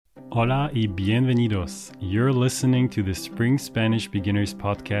Hola y bienvenidos. You're listening to the Spring Spanish Beginners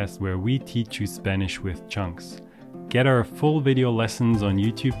podcast where we teach you Spanish with chunks. Get our full video lessons on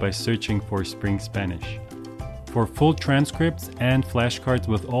YouTube by searching for Spring Spanish. For full transcripts and flashcards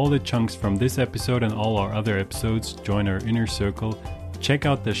with all the chunks from this episode and all our other episodes, join our inner circle. Check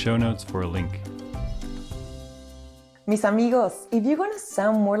out the show notes for a link. Mis amigos, if you're gonna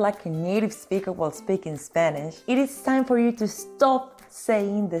sound more like a native speaker while speaking Spanish, it is time for you to stop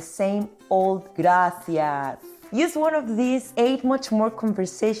saying the same old gracias. Use one of these 8 much more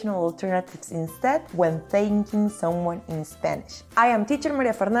conversational alternatives instead when thanking someone in Spanish. I am teacher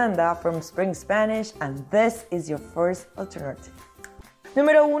Maria Fernanda from Spring Spanish, and this is your first alternative.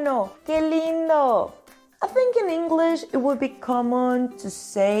 Número 1. ¡Qué lindo! I think in English it would be common to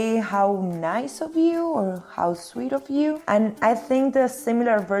say how nice of you or how sweet of you. And I think the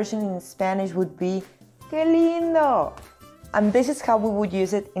similar version in Spanish would be ¡Qué lindo! And this is how we would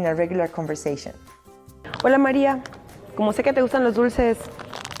use it in a regular conversation. Hola María, como sé que te gustan los dulces,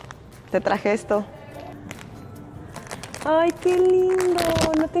 te traje esto. ¡Ay, qué lindo!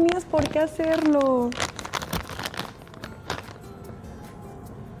 No tenías por qué hacerlo.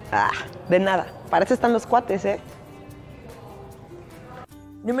 De nada. Para eso están los cuates, ¿eh?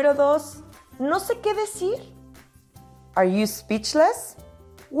 Número 2. No sé qué decir. Are you speechless?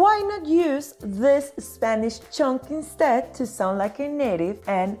 Why not use this Spanish chunk instead to sound like a native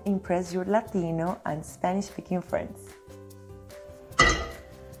and impress your Latino and Spanish-speaking friends?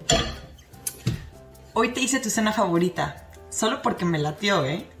 Hoy te hice tu cena favorita, solo porque me latió,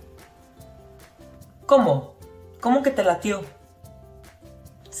 ¿eh? ¿Cómo? ¿Cómo que te latió?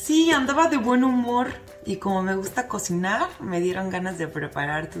 Sí, andaba de buen humor y como me gusta cocinar, me dieron ganas de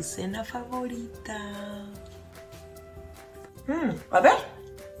preparar tu cena favorita. A ver.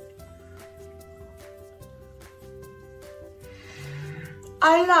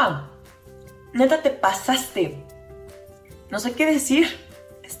 ¡Hala! Neta, te pasaste. No sé qué decir.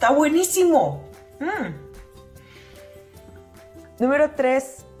 Está buenísimo. Número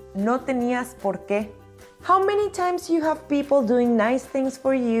 3. No tenías por qué. How many times you have people doing nice things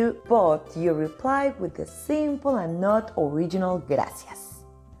for you, but you reply with the simple and not original gracias?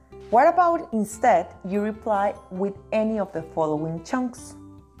 What about instead you reply with any of the following chunks?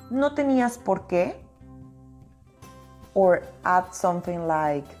 No tenías por qué. Or add something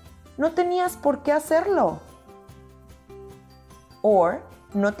like, no tenías por qué hacerlo. Or,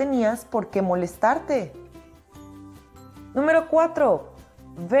 no tenías por qué molestarte. Número 4.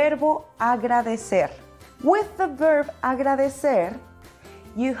 Verbo agradecer. With the verb agradecer,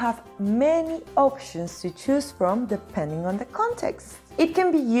 you have many options to choose from depending on the context. It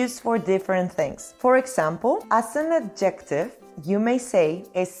can be used for different things. For example, as an adjective, you may say,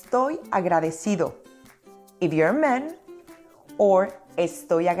 estoy agradecido, if you're a man, or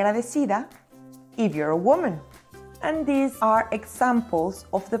estoy agradecida if you're a woman. And these are examples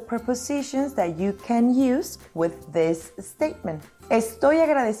of the prepositions that you can use with this statement. Estoy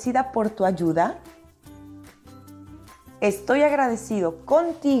agradecida por tu ayuda. Estoy agradecido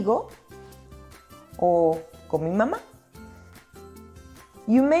contigo o con mi mamá.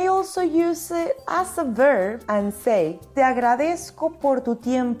 You may also use it as a verb and say, te agradezco por tu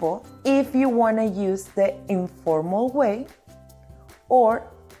tiempo if you want to use the informal way. Or,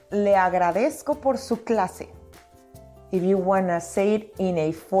 le agradezco por su clase, if you want to say it in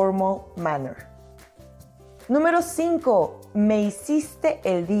a formal manner. Número 5. Me hiciste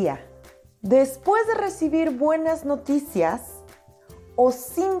el día. Después de recibir buenas noticias, o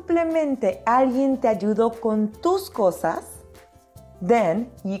simplemente alguien te ayudó con tus cosas,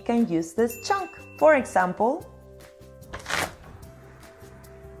 then you can use this chunk. For example,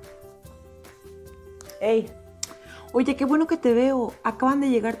 hey, oye, qué bueno que te veo. Acaban de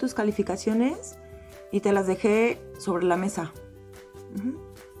llegar tus calificaciones y te las dejé sobre la mesa.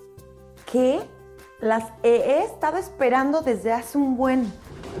 ¿Qué? Las he estado esperando desde hace un buen...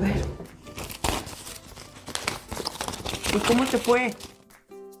 A ver. ¿Y cómo te fue?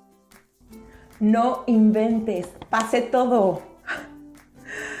 No inventes. Pasé todo.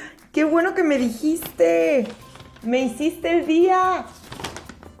 ¡Qué bueno que me dijiste! ¡Me hiciste el día!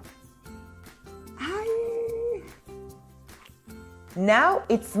 Now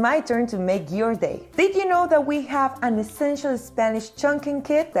it's my turn to make your day. Did you know that we have an essential Spanish chunking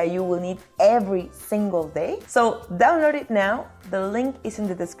kit that you will need every single day? So download it now. The link is in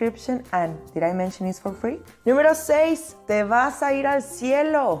the description, and did I mention it's for free? Número 6. Te vas a ir al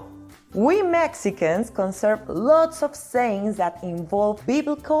cielo. We Mexicans conserve lots of sayings that involve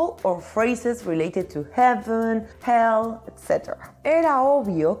biblical or phrases related to heaven, hell, etc. Era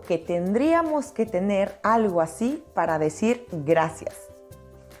obvio que tendríamos que tener algo así para decir gracias.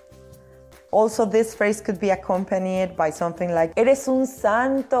 Also, this phrase could be accompanied by something like, eres un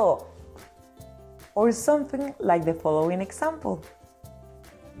santo, or something like the following example.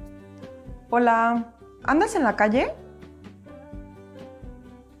 Hola, ¿andas en la calle?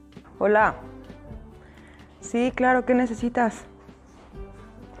 Hola. Sí, claro, ¿qué necesitas?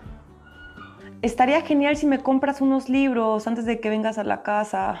 Estaría genial si me compras unos libros antes de que vengas a la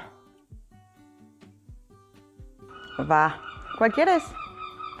casa. Va. ¿Cuál quieres?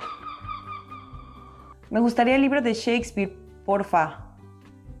 Me gustaría el libro de Shakespeare, porfa.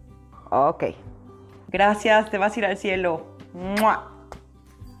 Ok. Gracias, te vas a ir al cielo. ¡Mua!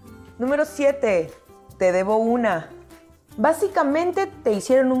 Número 7. Te debo una. Básicamente te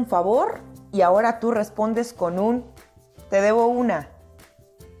hicieron un favor y ahora tú respondes con un te debo una.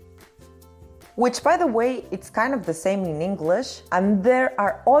 Which, by the way, it's kind of the same in English, and there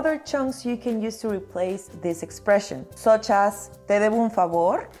are other chunks you can use to replace this expression, such as te debo un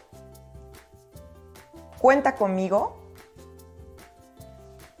favor, cuenta conmigo,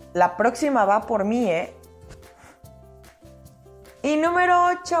 la próxima va por mí, ¿eh? Y número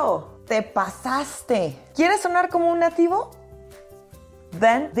 8, te pasaste. ¿Quieres sonar como un nativo?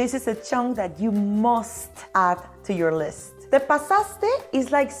 Then this is a chunk that you must add to your list. Te pasaste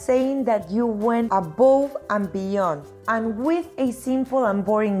is like saying that you went above and beyond, and with a simple and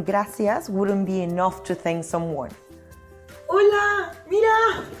boring gracias wouldn't be enough to thank someone. Hola,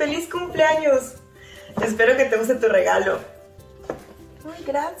 mira, feliz cumpleaños. Espero que te guste tu regalo. Ay,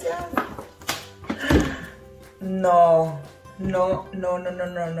 gracias. No.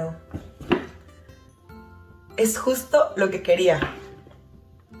 Es justo lo que quería.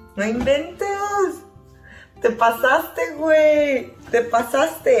 No inventes. Te pasaste, güey. Te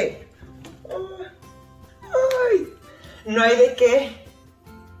pasaste. Ay, no hay de qué.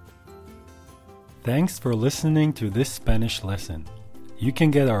 Thanks for listening to this Spanish lesson. You can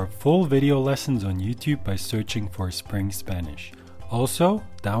get our full video lessons on YouTube by searching for Spring Spanish. Also,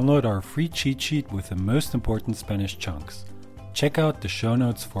 download our free cheat sheet with the most important Spanish chunks. Check out the show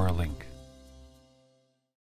notes for a link.